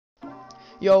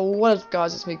Yo, what up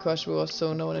guys, it's me Questionable,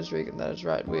 still known as Regan, that is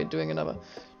right, we're doing another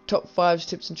top 5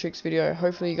 tips and tricks video.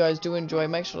 Hopefully you guys do enjoy.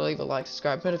 Make sure to leave a like,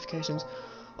 subscribe, notifications,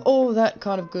 all that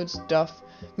kind of good stuff.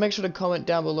 Make sure to comment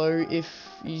down below if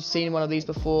you've seen one of these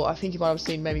before. I think you might have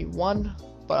seen maybe one,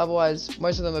 but otherwise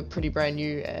most of them are pretty brand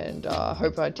new, and I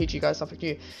hope I teach you guys something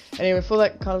new. Anyway, for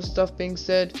that kind of stuff being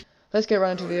said, let's get right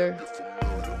into the video.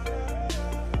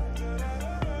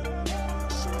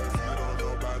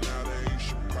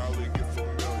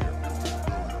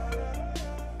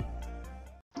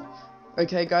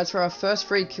 Okay guys, for our first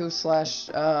free kill slash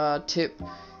tip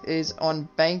is on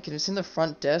bank, and it's in the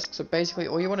front desk. So basically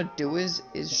all you want to do is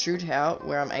shoot out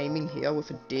where I'm aiming here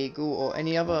with a deagle or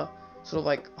any other sort of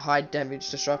like high damage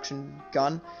destruction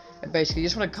gun, and basically you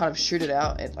just want to kind of shoot it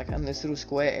out at like in this little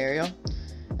square area,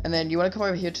 and then you want to come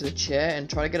over here to the chair and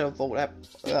try to get a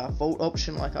vault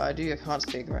option like I do. I can't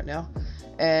speak right now.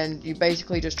 And you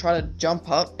basically just try to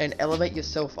jump up and elevate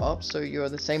yourself up so you're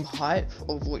the same height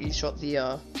of what you shot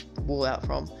the wall out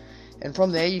from, and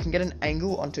from there you can get an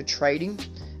angle onto trading.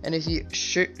 And if you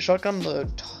shoot shotgun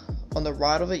on the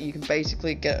right of it, you can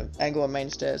basically get an angle on main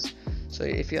stairs. So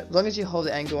if you, as long as you hold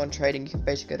the angle on trading, you can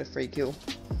basically get a free kill.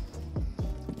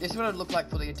 This is what it look like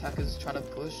for the attackers trying to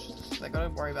push. So they gotta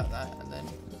worry about that, and then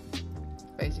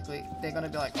basically they're gonna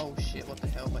be like, oh shit, what the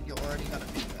hell, but you're already gonna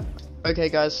be there. Okay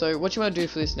guys, so what you want to do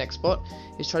for this next spot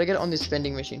is try to get it on this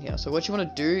vending machine here. So what you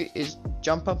want to do is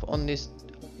jump up on this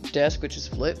desk which is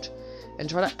flipped, and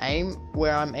try to aim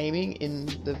where I'm aiming in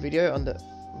the video on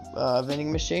the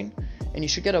vending machine, and you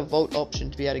should get a vault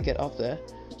option to be able to get up there.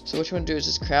 So what you want to do is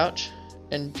just crouch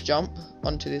and jump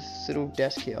onto this little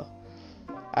desk here.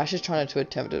 Ash is trying to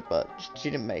attempt it, but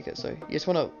she didn't make it, so you just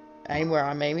want to aim where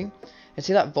I'm aiming, and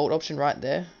see that vault option right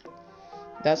there?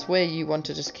 That's where you want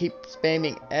to just keep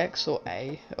spamming X or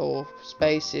A or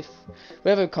space, if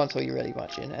whatever console you're really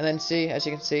much in, and then see, as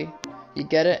you can see, you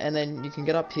get it, and then you can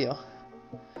get up here.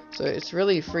 So it's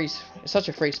really free, it's such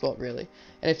a free spot really.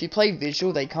 And if you play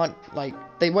visual, they can't, like,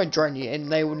 they won't drone you,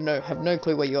 and they will have no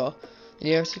clue where you are, and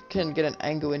you also can get an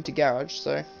angle into garage.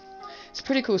 So it's a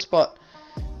pretty cool spot.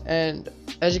 And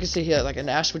as you can see here, like, an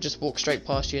Ash would just walk straight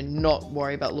past you and not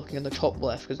worry about looking in the top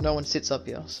left, because no one sits up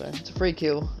here. So it's a free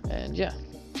kill, and yeah.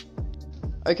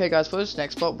 Okay guys, for this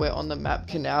next spot, we're on the map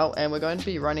canal, and we're going to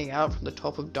be running out from the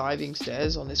top of diving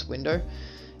stairs on this window.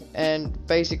 And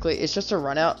basically it's just a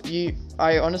run out.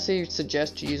 I honestly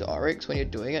suggest to use Oryx when you're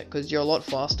doing it, because you're a lot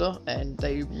faster and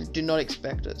they do not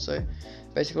expect it. So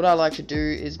basically what I like to do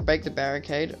is break the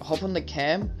barricade, hop on the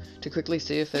cam to quickly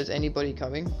see if there's anybody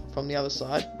coming from the other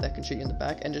side that can shoot you in the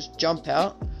back, and just jump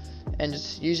out and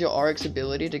just use your Oryx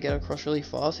ability to get across really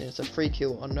fast, and it's a free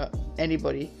kill on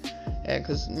anybody,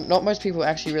 because not most people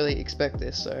actually really expect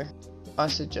this, so I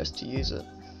suggest to use it.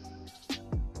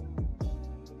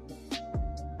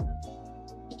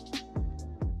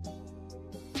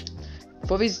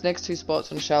 For these next two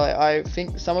spots on Chalet, I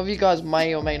think some of you guys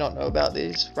may or may not know about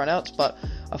these runouts, but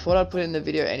I thought I'd put it in the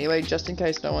video anyway, just in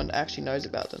case no one actually knows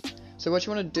about them. So what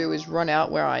you want to do is run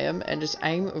out where I am and just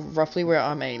aim roughly where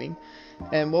I'm aiming,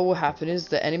 and what will happen is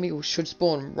the enemy should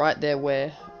spawn right there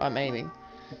where I'm aiming.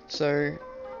 So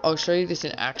I'll show you this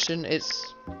in action.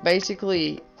 It's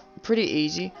basically pretty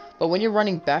easy, but when you're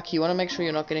running back, you want to make sure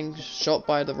you're not getting shot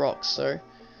by the rocks. So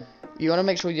you want to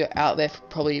make sure you're out there for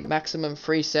probably maximum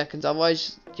 3 seconds,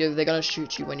 otherwise they're going to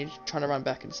shoot you when you're trying to run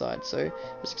back inside. So as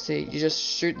you can see, you just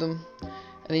shoot them, and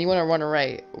then you want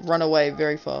to run away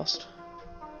very fast.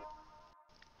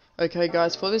 Okay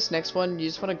guys, for this next one, you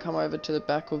just want to come over to the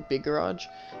back of Big Garage,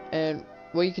 and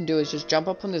what you can do is just jump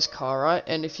up on this car, right?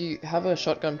 And if you have a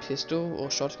shotgun pistol or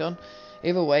shotgun,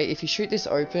 either way, if you shoot this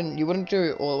open, you wouldn't do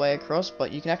it all the way across,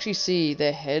 but you can actually see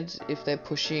their heads if they're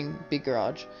pushing Big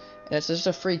Garage. And it's just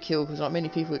a free kill because not many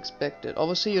people expect it.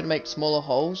 Obviously you'd make smaller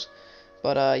holes,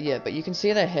 but yeah, but you can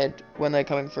see their head when they're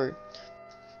coming through.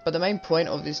 But the main point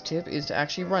of this tip is to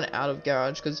actually run out of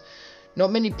garage, because not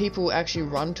many people actually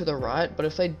run to the right, but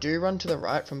if they do run to the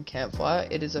right from campfire,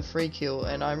 it is a free kill,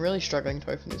 and I'm really struggling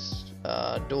to open this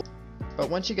door. But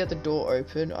once you get the door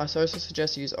open, I also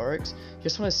suggest you use Oryx. You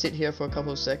just want to sit here for a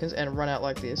couple of seconds and run out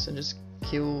like this and just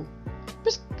kill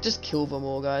them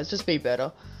all, guys. Just be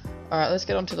better. Alright, let's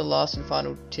get on to the last and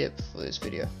final tip for this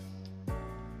video.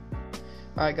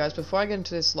 Alright guys, before I get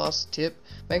into this last tip,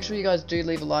 make sure you guys do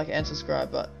leave a like and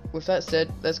subscribe. But with that said,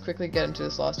 let's quickly get into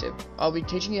this last tip. I'll be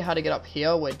teaching you how to get up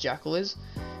here where Jackal is.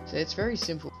 So it's very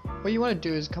simple. What you want to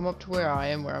do is come up to where I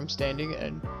am, where I'm standing,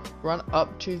 and run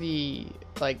up to the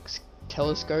like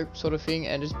telescope sort of thing,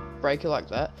 and just break it like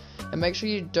that. And make sure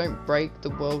you don't break the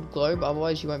world globe,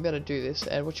 otherwise you won't be able to do this.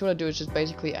 And what you want to do is just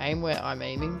basically aim where I'm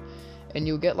aiming, and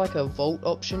you'll get like a vault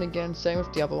option again, same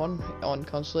with the other one on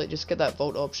Consulate. Just get that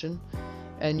vault option,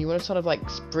 and you want to sort of like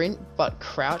sprint but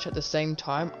crouch at the same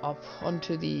time up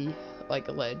onto the like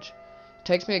ledge. It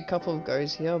takes me a couple of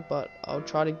goes here, but I'll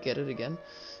try to get it again.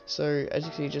 So as you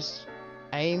can see, just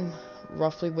aim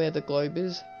roughly where the globe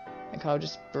is and kind of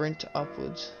just sprint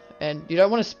upwards. And you don't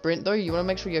want to sprint though, you want to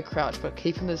make sure you're crouched but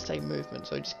keeping the same movement.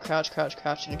 So just crouch, crouch,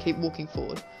 crouch, and keep walking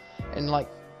forward and like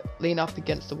lean up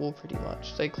against the wall pretty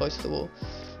much. Stay close to the wall.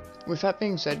 With that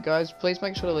being said, guys, please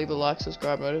make sure to leave a like,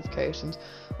 subscribe, notifications,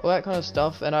 all that kind of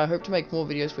stuff, and I hope to make more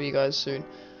videos for you guys soon.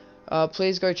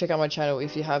 Please go check out my channel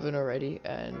if you haven't already,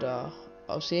 and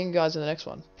I'll see you guys in the next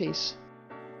one. Peace.